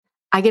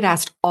I get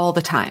asked all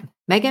the time,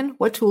 Megan,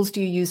 what tools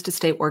do you use to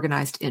stay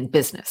organized in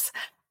business?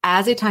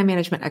 As a time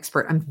management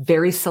expert, I'm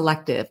very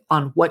selective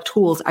on what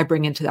tools I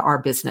bring into our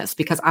business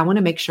because I want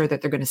to make sure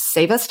that they're going to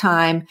save us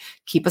time,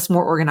 keep us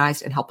more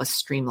organized, and help us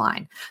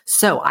streamline.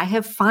 So I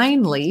have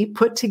finally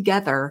put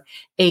together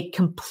a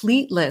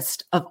complete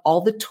list of all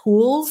the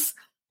tools,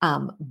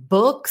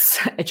 books,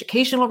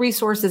 educational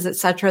resources,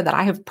 etc., that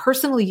I have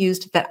personally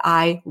used that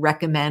I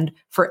recommend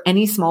for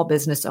any small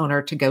business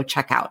owner to go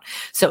check out.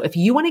 So if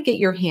you want to get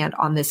your hand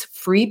on this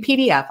free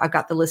PDF, I've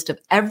got the list of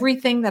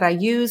everything that I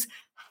use,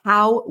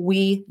 how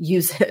we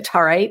use it.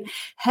 All right.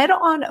 Head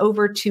on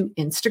over to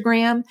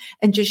Instagram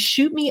and just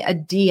shoot me a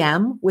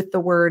DM with the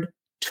word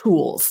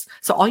tools.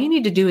 So all you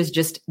need to do is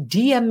just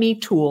DM me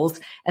tools,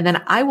 and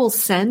then I will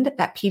send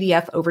that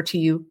PDF over to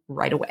you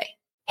right away.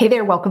 Hey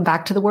there, welcome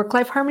back to the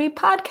Work-Life Harmony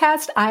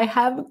podcast. I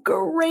have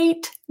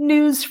great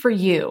news for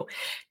you.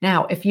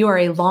 Now, if you are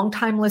a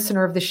longtime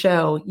listener of the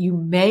show, you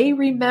may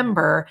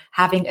remember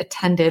having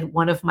attended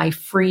one of my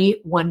free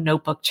One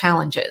Notebook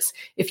challenges.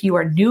 If you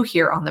are new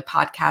here on the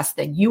podcast,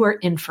 then you are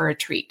in for a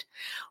treat.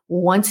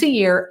 Once a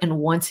year and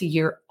once a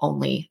year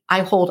only,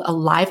 I hold a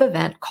live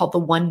event called the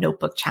One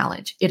Notebook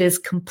Challenge. It is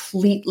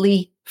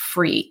completely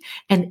free.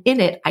 And in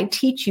it, I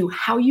teach you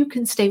how you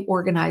can stay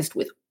organized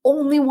with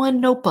only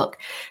one notebook,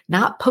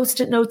 not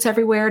Post-it notes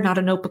everywhere, not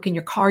a notebook in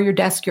your car, your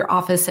desk, your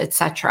office,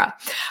 etc.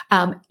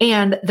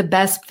 And the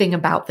best thing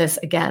about this,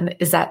 again,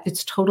 is that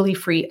it's totally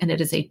free and it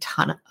is a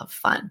ton of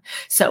fun.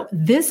 So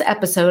this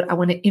episode, I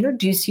want to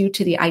introduce you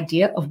to the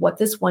idea of what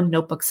this one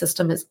notebook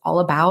system is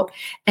all about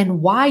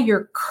and why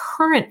your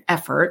current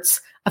efforts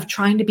of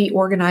trying to be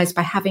organized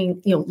by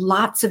having,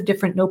 lots of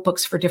different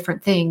notebooks for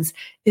different things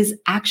is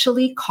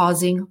actually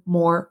causing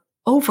more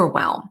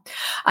overwhelm.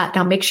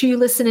 Now, make sure you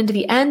listen into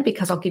the end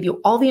because I'll give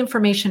you all the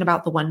information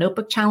about the One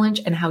Notebook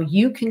Challenge and how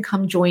you can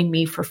come join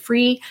me for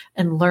free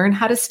and learn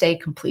how to stay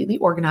completely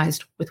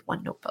organized with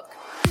one notebook.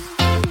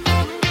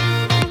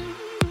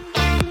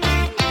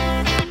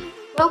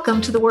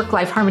 Welcome to the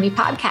Work-Life Harmony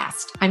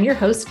podcast. I'm your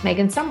host,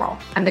 Megan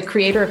Sumrall. I'm the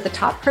creator of the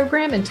Top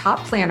Program and Top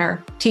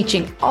Planner,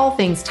 teaching all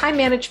things time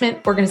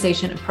management,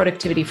 organization, and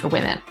productivity for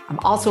women. I'm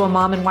also a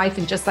mom and wife,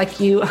 and just like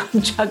you,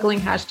 I'm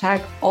juggling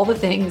all the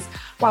things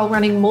while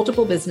running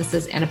multiple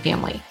businesses and a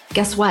family.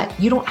 Guess what?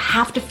 You don't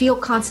have to feel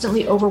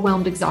constantly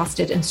overwhelmed,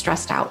 exhausted, and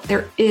stressed out.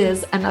 There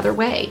is another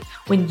way.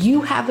 When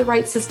you have the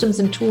right systems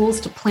and tools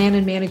to plan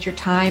and manage your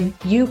time,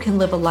 you can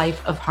live a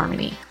life of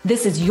harmony.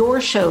 This is your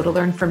show to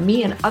learn from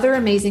me and other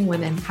amazing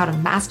women how to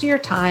master your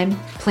time,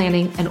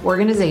 planning, and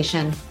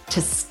organization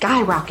to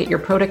skyrocket your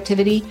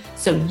productivity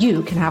so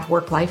you can have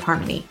work-life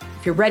harmony.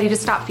 If you're ready to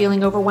stop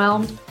feeling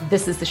overwhelmed,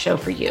 this is the show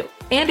for you.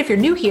 And if you're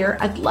new here,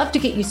 I'd love to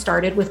get you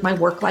started with my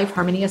Work-Life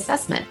Harmony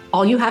assessment.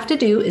 All you have to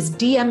do is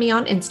DM me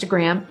on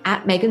Instagram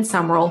at Megan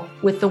Sumrall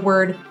with the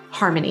word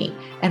harmony,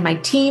 and my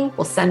team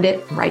will send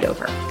it right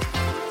over.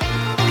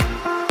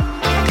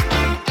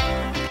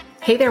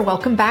 Hey there,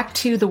 welcome back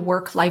to the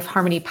Work-Life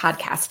Harmony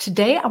podcast.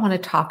 Today, I want to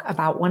talk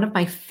about one of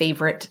my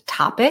favorite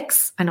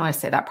topics. I know I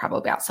say that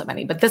probably about so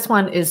many, but this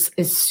one is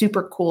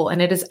super cool.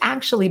 And it has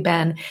actually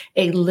been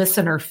a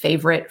listener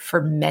favorite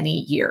for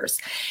many years.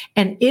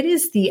 And it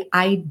is the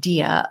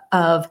idea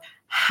of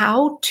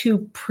how to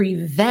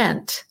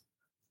prevent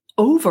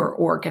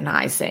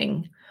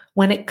over-organizing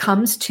when it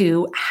comes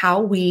to how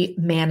we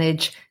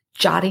manage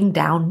jotting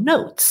down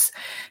notes.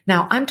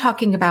 Now, I'm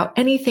talking about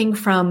anything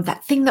from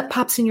that thing that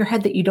pops in your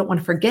head that you don't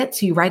want to forget,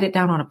 so you write it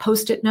down on a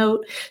Post-it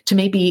note, to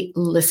maybe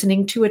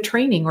listening to a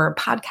training or a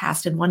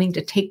podcast and wanting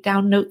to take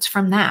down notes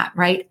from that,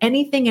 right?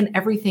 Anything and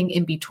everything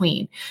in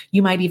between.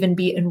 You might even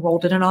be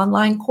enrolled in an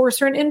online course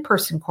or an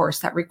in-person course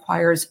that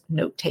requires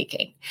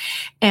note-taking.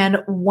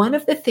 And one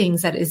of the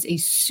things that is a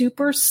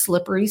super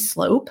slippery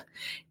slope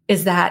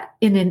is that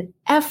in an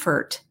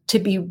effort to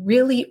be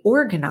really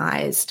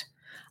organized,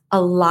 a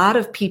lot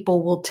of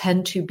people will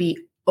tend to be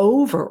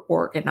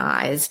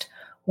over-organized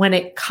when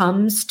it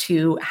comes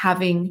to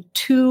having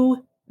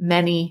too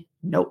many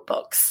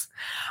notebooks.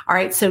 All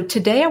right. So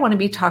today I want to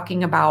be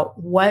talking about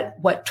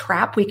what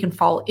trap we can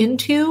fall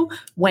into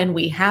when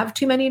we have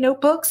too many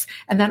notebooks.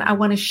 And then I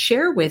want to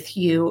share with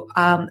you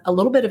a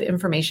little bit of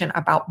information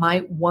about my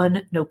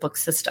One Notebook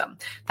system.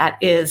 That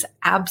is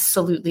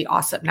absolutely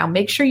awesome. Now,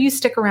 make sure you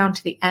stick around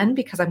to the end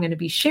because I'm going to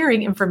be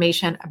sharing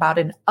information about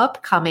an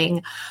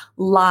upcoming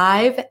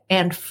live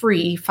and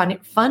free fun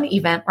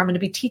event where I'm going to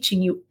be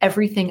teaching you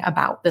everything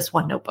about this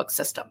One Notebook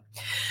system.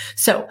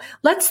 So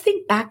let's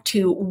think back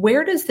to,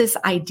 where does this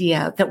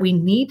idea that we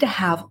need to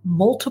have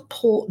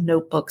multiple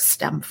notebooks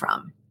stem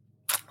from?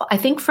 Well, I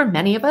think for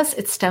many of us,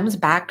 it stems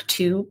back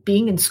to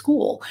being in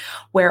school,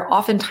 where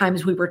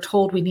oftentimes we were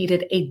told we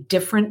needed a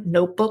different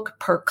notebook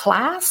per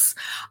class.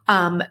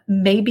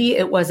 Maybe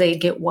it was a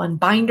get one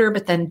binder,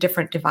 but then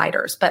different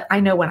dividers. But I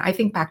know when I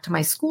think back to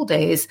my school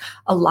days,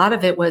 a lot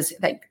of it was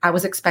that I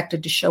was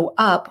expected to show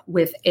up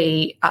with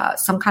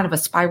some kind of a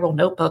spiral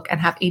notebook and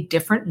have a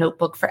different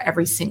notebook for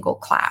every single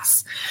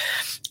class.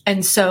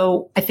 And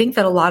so I think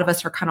that a lot of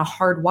us are kind of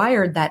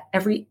hardwired that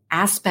every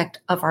aspect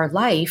of our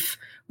life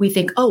we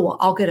think, oh, well,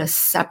 I'll get a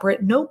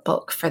separate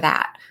notebook for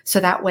that. So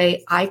that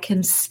way I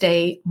can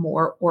stay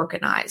more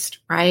organized,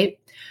 right?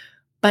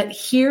 But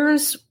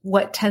here's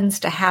what tends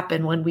to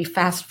happen when we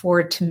fast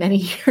forward to many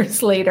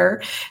years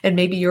later, and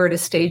maybe you're at a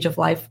stage of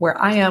life where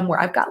I am, where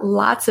I've got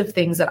lots of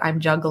things that I'm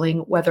juggling,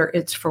 whether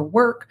it's for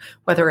work,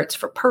 whether it's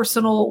for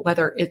personal,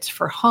 whether it's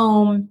for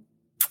home,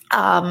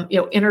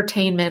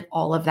 entertainment,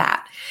 all of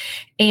that.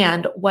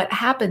 And what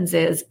happens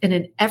is, in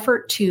an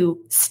effort to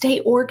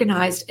stay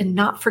organized and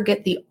not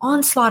forget the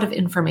onslaught of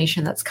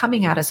information that's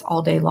coming at us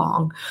all day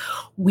long,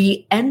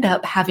 we end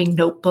up having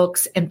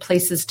notebooks and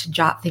places to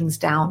jot things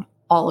down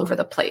all over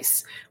the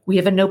place. We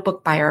have a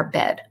notebook by our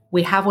bed.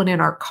 We have one in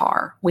our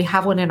car. We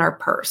have one in our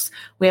purse.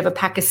 We have a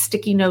pack of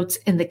sticky notes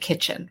in the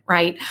kitchen,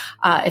 right?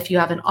 If you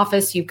have an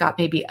office, you've got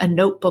maybe a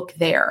notebook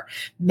there.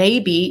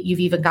 Maybe you've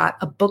even got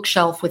a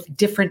bookshelf with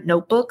different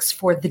notebooks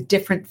for the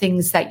different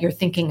things that you're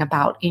thinking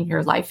about in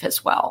your life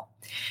as well.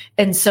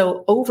 And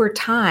so over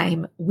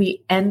time,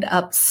 we end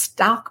up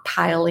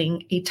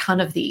stockpiling a ton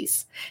of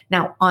these.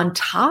 Now, on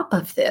top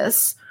of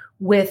this,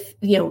 with,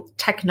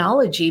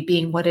 technology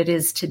being what it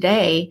is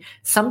today,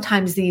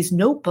 sometimes these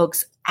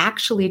notebooks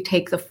actually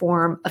take the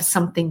form of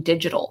something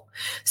digital.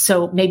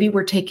 So maybe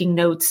we're taking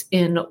notes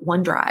in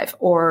OneDrive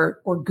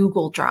or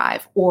Google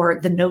Drive or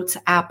the Notes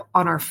app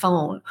on our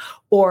phone,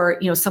 or,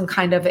 some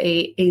kind of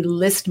a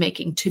list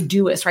making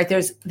Todoist, right?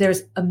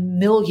 There's a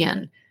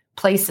million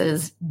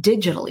places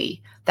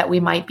digitally that we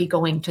might be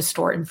going to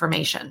store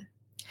information.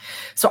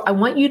 So I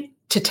want you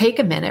to take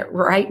a minute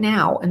right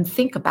now and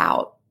think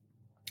about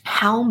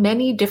how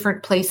many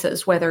different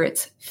places, whether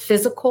it's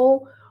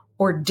physical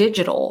or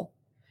digital,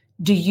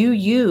 do you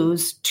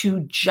use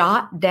to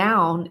jot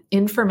down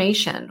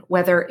information,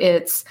 whether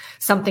it's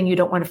something you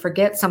don't want to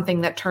forget, something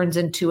that turns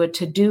into a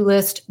to-do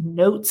list,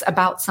 notes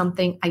about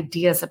something,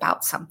 ideas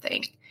about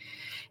something.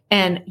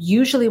 And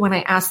usually when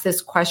I ask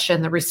this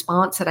question, the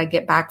response that I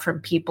get back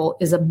from people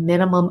is a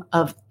minimum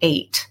of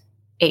 8.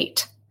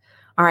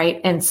 All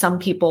right. And some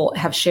people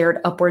have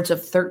shared upwards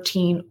of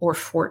 13 or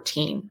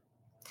 14.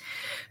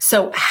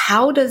 So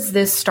how does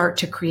this start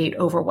to create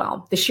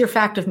overwhelm? The sheer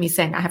fact of me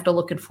saying I have to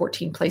look in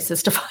 14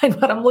 places to find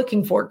what I'm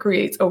looking for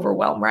creates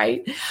overwhelm,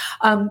 right?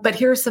 But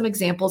here are some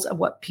examples of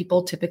what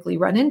people typically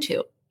run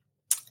into.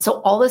 So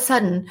all of a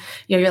sudden,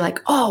 you're like,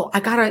 oh,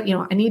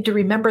 I need to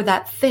remember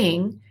that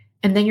thing.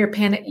 And then you're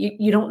panicked.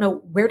 You don't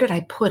know, where did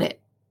I put it?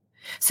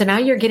 So now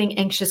you're getting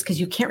anxious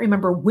because you can't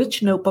remember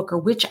which notebook or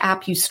which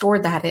app you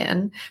stored that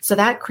in. So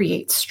that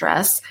creates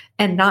stress,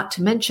 and not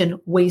to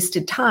mention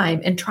wasted time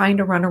and trying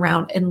to run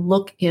around and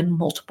look in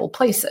multiple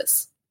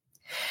places.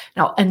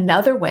 Now,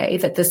 another way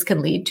that this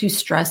can lead to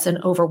stress and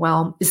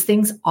overwhelm is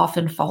things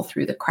often fall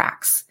through the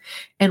cracks.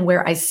 And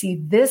where I see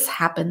this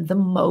happen the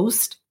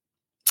most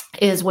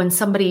is when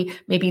somebody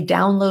maybe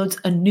downloads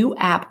a new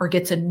app or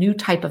gets a new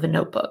type of a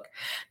notebook.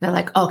 They're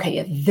like, okay,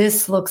 yeah,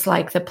 this looks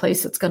like the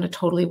place that's going to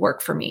totally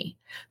work for me.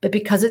 But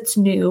because it's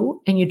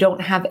new and you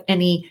don't have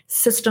any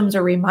systems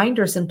or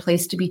reminders in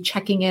place to be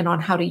checking in on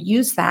how to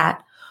use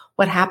that,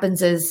 what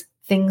happens is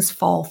things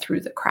fall through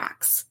the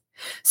cracks.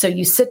 So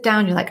you sit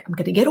down, you're like, I'm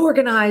going to get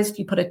organized.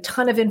 You put a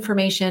ton of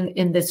information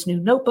in this new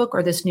notebook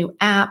or this new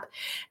app.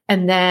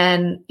 And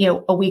then,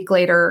 a week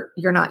later,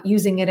 you're not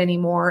using it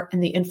anymore.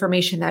 And the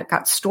information that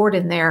got stored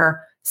in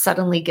there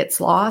suddenly gets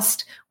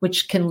lost,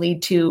 which can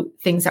lead to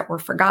things that were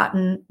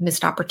forgotten,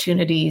 missed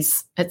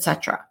opportunities,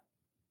 etc.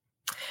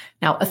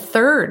 Now, a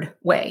third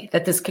way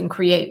that this can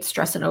create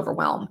stress and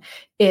overwhelm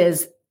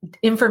is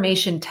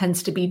information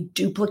tends to be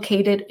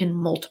duplicated in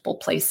multiple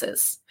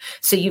places.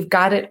 So you've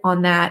got it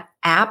on that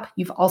app.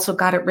 You've also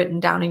got it written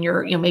down in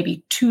your,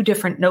 maybe 2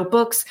 different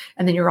notebooks.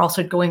 And then you're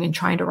also going and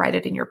trying to write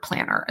it in your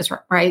planner,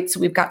 right?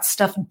 So we've got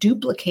stuff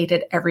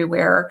duplicated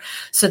everywhere.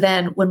 So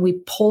then when we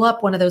pull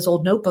up one of those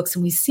old notebooks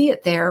and we see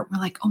it there,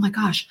 we're like, oh my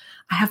gosh,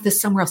 I have this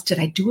somewhere else. Did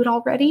I do it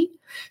already?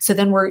 So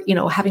then we're,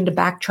 having to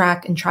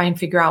backtrack and try and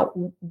figure out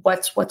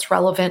what's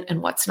relevant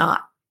and what's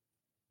not.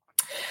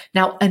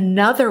 Now,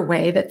 another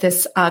way that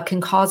this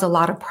can cause a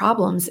lot of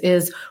problems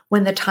is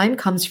when the time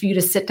comes for you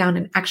to sit down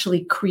and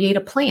actually create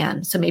a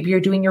plan. So maybe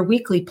you're doing your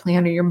weekly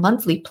plan or your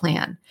monthly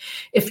plan.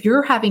 If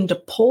you're having to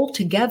pull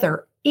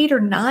together 8 or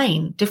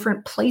 9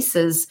 different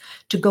places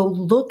to go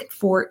look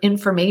for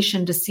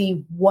information to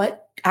see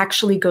what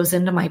actually goes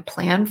into my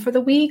plan for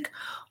the week,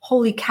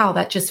 holy cow,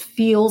 that just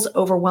feels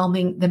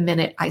overwhelming the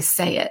minute I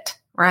say it,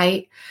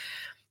 right?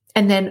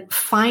 And then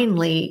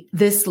finally,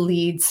 this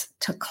leads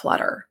to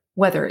clutter,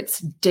 whether it's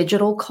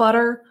digital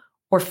clutter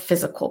or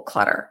physical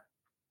clutter.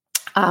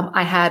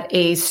 I had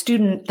a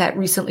student that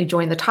recently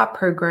joined the TOP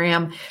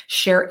program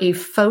share a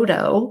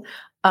photo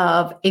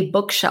of a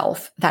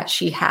bookshelf that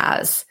she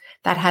has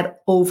that had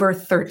over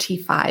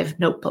 35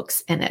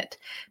 notebooks in it,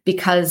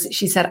 because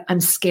she said, I'm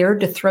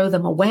scared to throw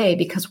them away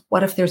because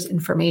what if there's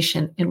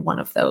information in one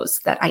of those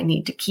that I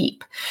need to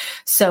keep?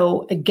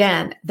 So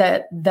again,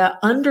 the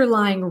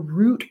underlying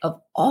root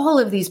of all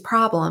of these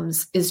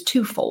problems is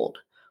twofold.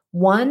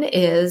 One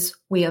is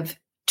we have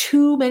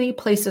too many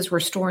places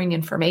we're storing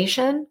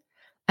information.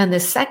 And the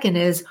second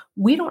is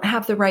we don't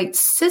have the right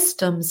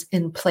systems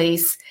in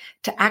place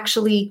to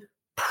actually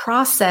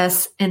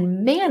process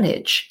and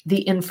manage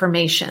the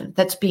information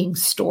that's being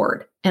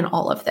stored in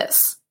all of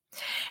this.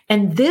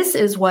 And this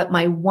is what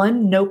my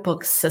One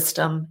Notebook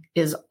system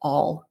is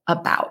all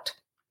about.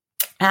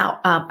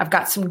 Now, I've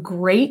got some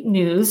great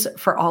news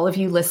for all of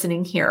you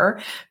listening here,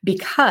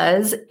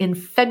 because in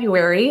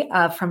February,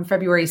 from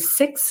February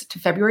 6th to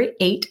February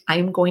 8th,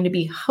 I'm going to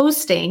be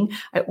hosting,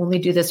 I only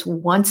do this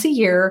once a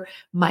year,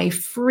 my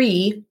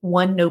free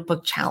One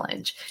Notebook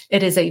Challenge.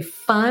 It is a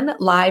fun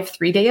live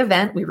 3-day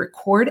event. We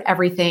record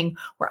everything,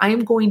 where I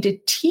am going to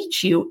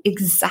teach you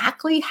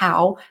exactly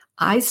how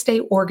I stay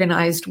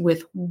organized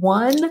with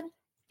one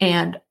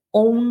and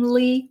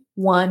only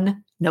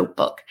one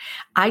notebook.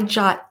 I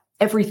jot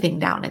everything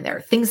down in there,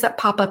 things that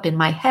pop up in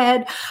my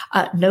head,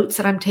 notes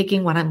that I'm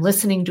taking when I'm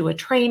listening to a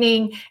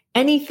training,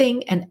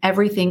 anything and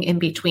everything in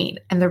between.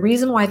 And the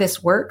reason why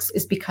this works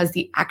is because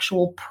the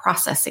actual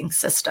processing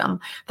system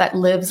that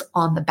lives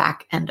on the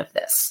back end of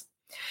this.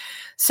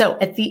 So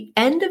at the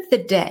end of the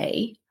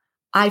day,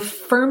 I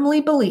firmly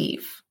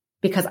believe,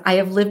 because I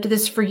have lived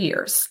this for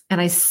years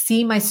and I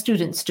see my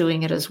students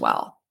doing it as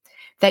well,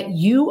 that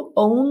you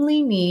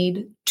only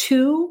need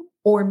 2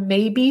 or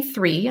maybe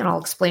 3, and I'll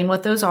explain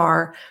what those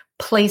are,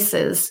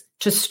 places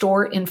to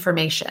store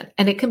information.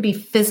 And it can be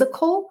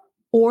physical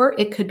or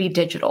it could be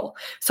digital.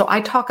 So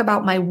I talk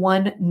about my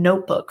One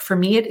Notebook. For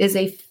me, it is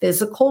a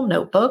physical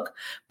notebook,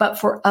 but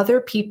for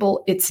other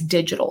people, it's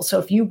digital. So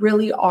if you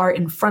really are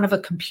in front of a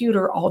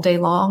computer all day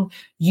long,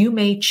 you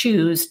may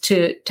choose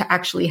to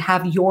actually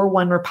have your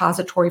one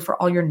repository for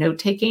all your note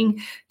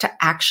taking to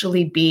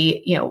actually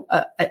be,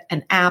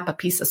 an app, a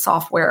piece of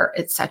software,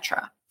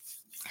 etc.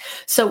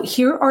 So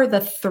here are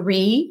the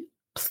 3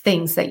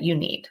 things that you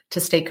need to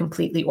stay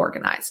completely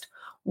organized.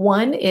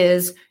 One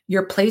is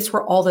your place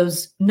where all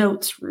those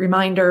notes,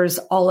 reminders,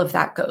 all of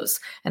that goes.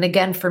 And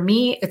again, for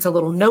me, it's a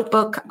little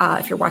notebook.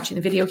 If you're watching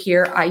the video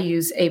here, I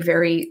use a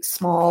very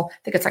small, I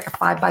think it's like a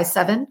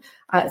 5x7.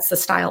 It's the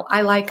style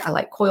I like. I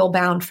like coil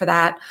bound for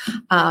that.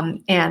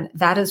 And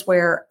that is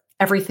where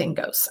everything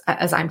goes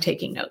as I'm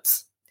taking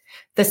notes.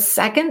 The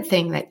second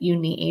thing that you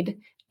need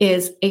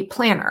is a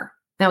planner.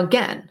 Now,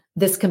 again,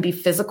 this can be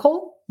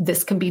physical,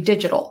 this can be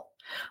digital.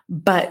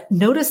 But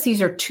notice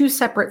these are 2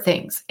 separate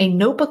things. A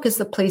notebook is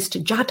the place to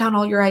jot down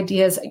all your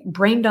ideas,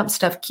 brain dump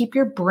stuff, keep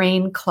your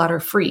brain clutter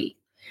free.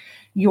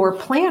 Your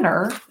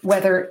planner,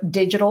 whether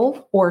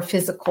digital or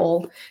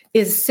physical,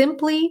 is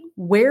simply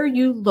where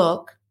you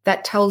look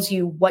that tells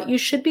you what you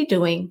should be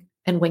doing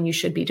and when you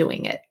should be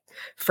doing it.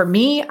 For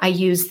me, I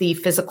use the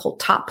physical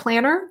top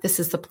planner. This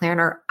is the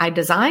planner I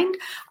designed,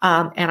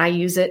 and I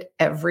use it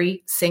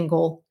every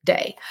single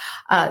day.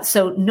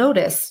 So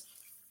notice,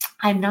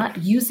 I'm not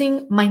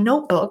using my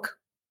notebook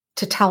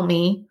to tell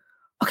me,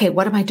 okay,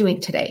 what am I doing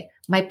today?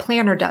 My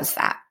planner does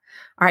that.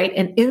 All right.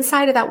 And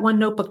inside of that One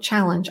Notebook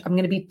Challenge, I'm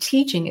going to be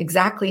teaching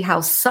exactly how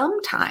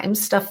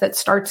sometimes stuff that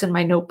starts in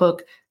my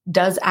notebook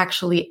does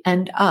actually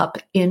end up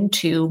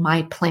into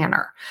my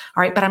planner.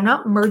 All right. But I'm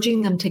not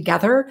merging them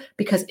together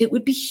because it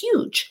would be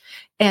huge.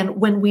 And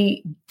when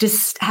we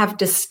have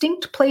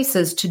distinct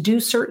places to do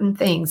certain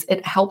things,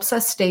 it helps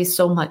us stay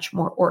so much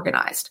more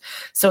organized.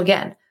 So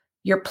again,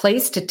 your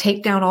place to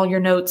take down all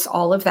your notes,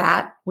 all of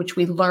that, which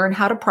we learn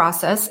how to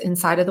process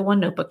inside of the One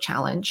Notebook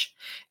Challenge.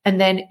 And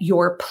then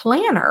your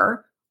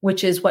planner,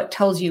 which is what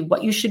tells you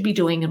what you should be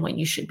doing and when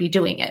you should be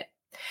doing it.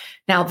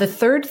 Now, the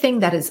third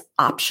thing that is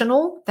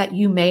optional that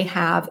you may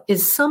have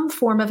is some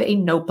form of a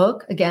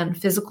notebook, again,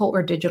 physical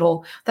or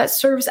digital, that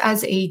serves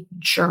as a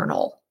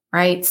journal.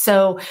 Right.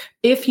 So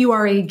if you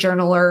are a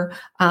journaler,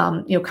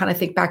 kind of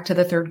think back to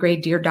the 3rd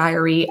grade Dear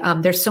Diary.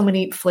 There's so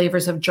many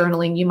flavors of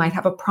journaling. You might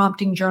have a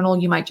prompting journal.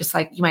 You might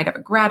have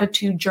a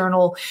gratitude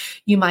journal.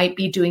 You might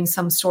be doing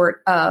some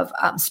sort of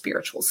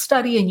spiritual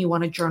study and you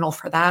want to journal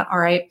for that. All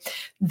right.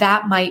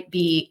 That might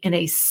be in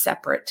a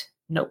separate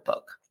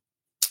notebook.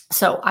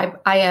 So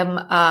I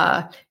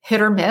am hit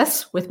or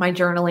miss with my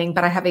journaling,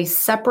 but I have a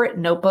separate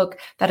notebook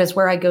that is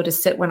where I go to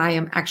sit when I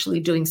am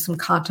actually doing some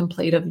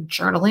contemplative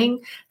journaling.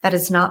 That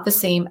is not the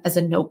same as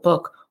a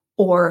notebook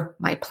or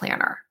my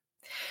planner.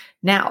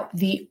 Now,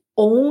 the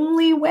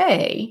only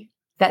way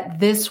that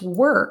this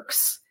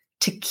works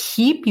to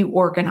keep you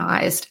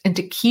organized and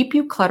to keep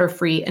you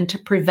clutter-free and to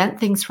prevent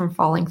things from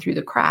falling through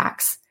the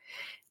cracks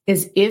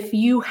is if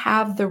you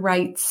have the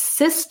right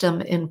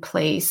system in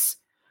place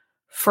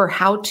for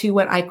how to,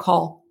 what I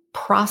call,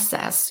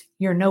 process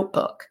your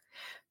notebook.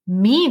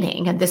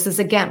 Meaning, and this is,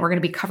 again, we're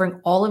going to be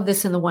covering all of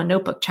this in the One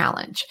Notebook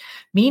Challenge,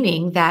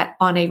 meaning that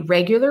on a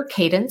regular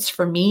cadence,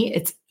 for me,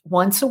 it's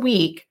once a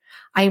week,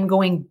 I am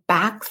going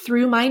back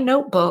through my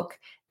notebook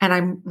and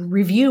I'm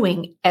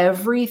reviewing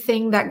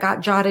everything that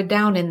got jotted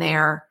down in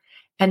there.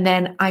 And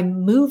then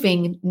I'm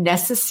moving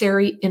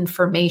necessary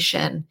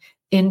information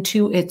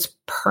into its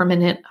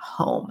permanent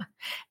home.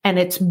 And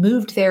it's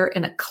moved there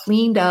in a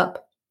cleaned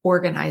up,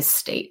 organized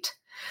state.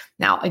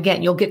 Now,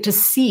 again, you'll get to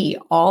see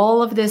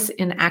all of this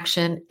in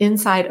action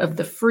inside of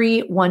the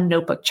free One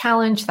Notebook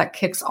Challenge that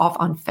kicks off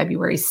on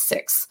February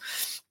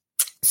 6th.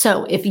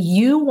 So if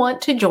you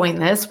want to join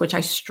this, which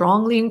I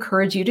strongly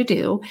encourage you to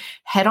do,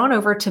 head on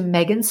over to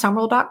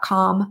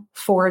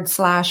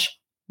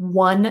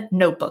megansummerall.com/one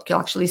notebook. You'll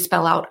actually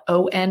spell out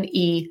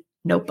ONE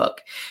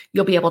notebook.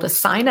 You'll be able to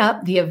sign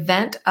up. The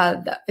event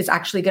is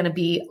actually going to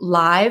be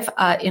live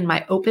in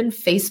my open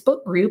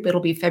Facebook group.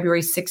 It'll be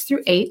February 6th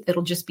through 8th.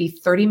 It'll just be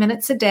 30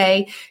 minutes a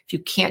day. If you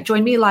can't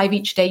join me live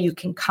each day, you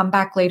can come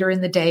back later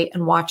in the day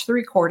and watch the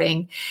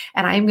recording.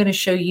 And I am going to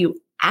show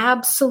you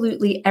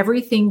absolutely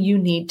everything you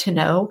need to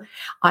know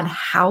on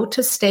how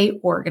to stay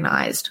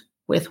organized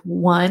with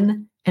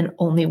one and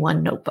only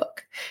one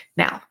notebook.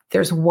 Now,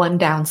 there's one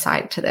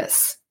downside to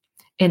this.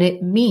 And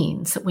it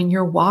means that when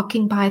you're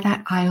walking by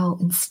that aisle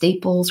in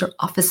Staples or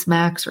Office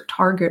Max or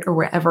Target or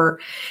wherever,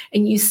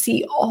 and you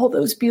see all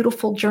those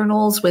beautiful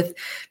journals with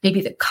maybe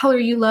the color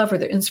you love or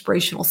the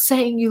inspirational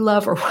saying you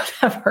love or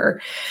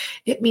whatever,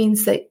 it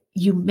means that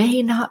you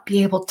may not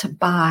be able to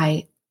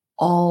buy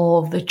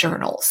all the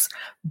journals.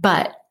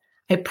 But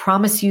I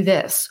promise you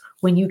this,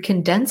 when you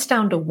condense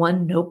down to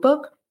one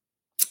notebook,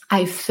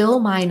 I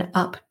fill mine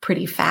up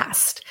pretty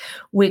fast,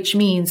 which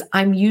means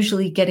I'm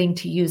usually getting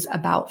to use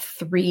about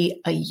 3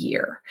 a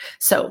year.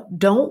 So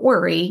don't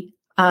worry.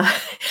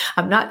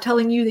 I'm not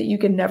telling you that you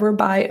can never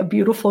buy a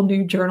beautiful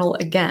new journal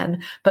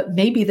again, but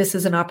maybe this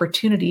is an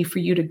opportunity for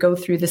you to go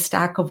through the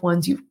stack of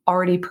ones you've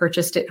already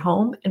purchased at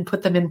home and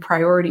put them in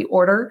priority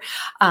order,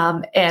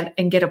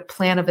 and get a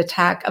plan of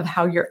attack of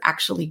how you're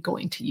actually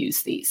going to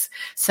use these.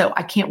 So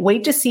I can't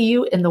wait to see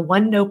you in the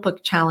One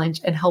Notebook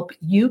Challenge and help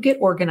you get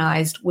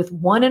organized with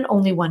one and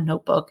only one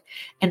notebook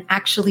and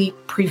actually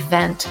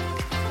prevent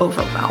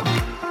overwhelm.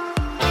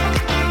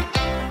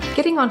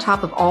 Getting on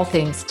top of all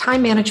things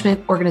time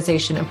management,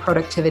 organization, and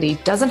productivity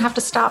doesn't have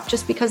to stop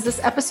just because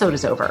this episode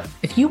is over.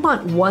 If you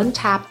want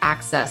one-tap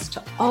access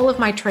to all of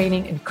my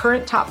training and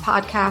current top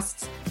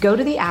podcasts, go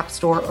to the App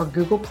Store or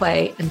Google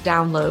Play and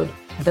download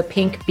the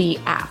Pink Bee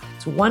app.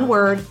 It's one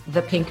word,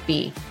 the Pink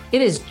Bee.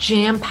 It is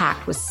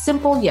jam-packed with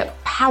simple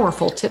yet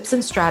powerful tips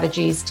and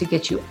strategies to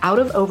get you out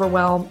of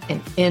overwhelm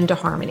and into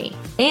harmony.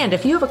 And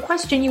if you have a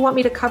question you want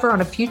me to cover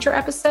on a future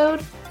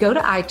episode, go to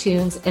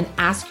iTunes and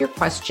ask your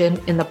question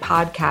in the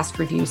podcast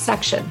review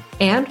section.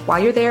 And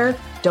while you're there,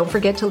 don't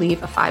forget to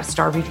leave a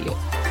 5-star review.